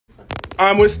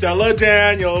I'm with Stella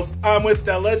Daniels. I'm with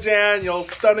Stella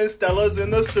Daniels. Stunning Stella's in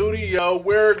the studio.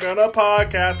 We're gonna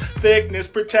podcast thickness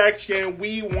protection.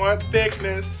 We want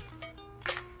thickness.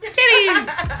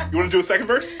 Titties! You wanna do a second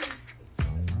verse?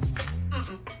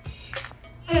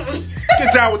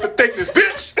 Get down with the thickness,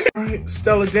 bitch! Alright,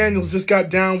 Stella Daniels just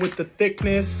got down with the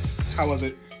thickness. How was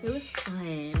it? It was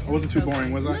fun. I wasn't too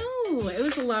boring, was I? No, it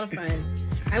was a lot of fun.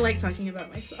 I like talking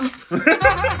about myself.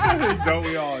 Don't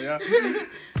we all, yeah?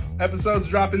 Episodes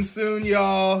dropping soon,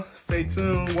 y'all. Stay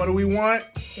tuned. What do we want?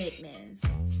 Thickness.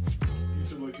 You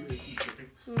should look at chicken.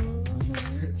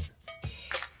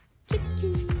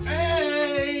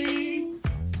 Hey!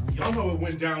 Y'all know it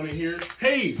went down in here.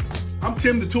 Hey, I'm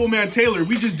Tim the Toolman Taylor.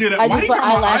 We just did it. Why you got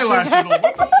my eyelashes on?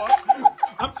 What the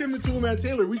fuck? I'm Tim the Toolman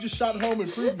Taylor. We just shot Home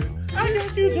Improvement. I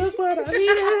got you just what I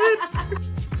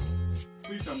needed.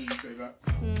 Please tell me you say that.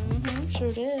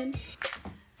 Sure did.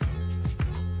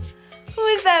 Who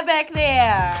is that back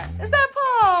there? Is that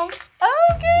Paul?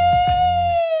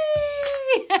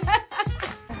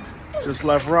 Okay. Just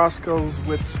left Roscoe's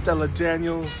with Stella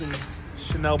Daniels and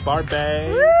Chanel Barbie.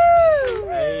 Woo!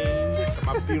 Hey,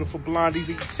 my beautiful blondies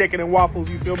eating chicken and waffles,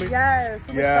 you feel me? Yes,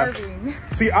 we're starving.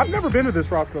 See, I've never been to this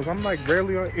Roscoe's. I'm like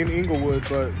rarely in Inglewood,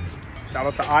 but shout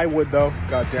out to Iwood though.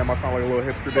 God damn, I sound like a little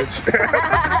hipster bitch.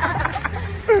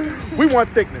 We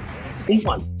want thickness. We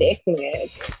want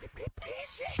thickness.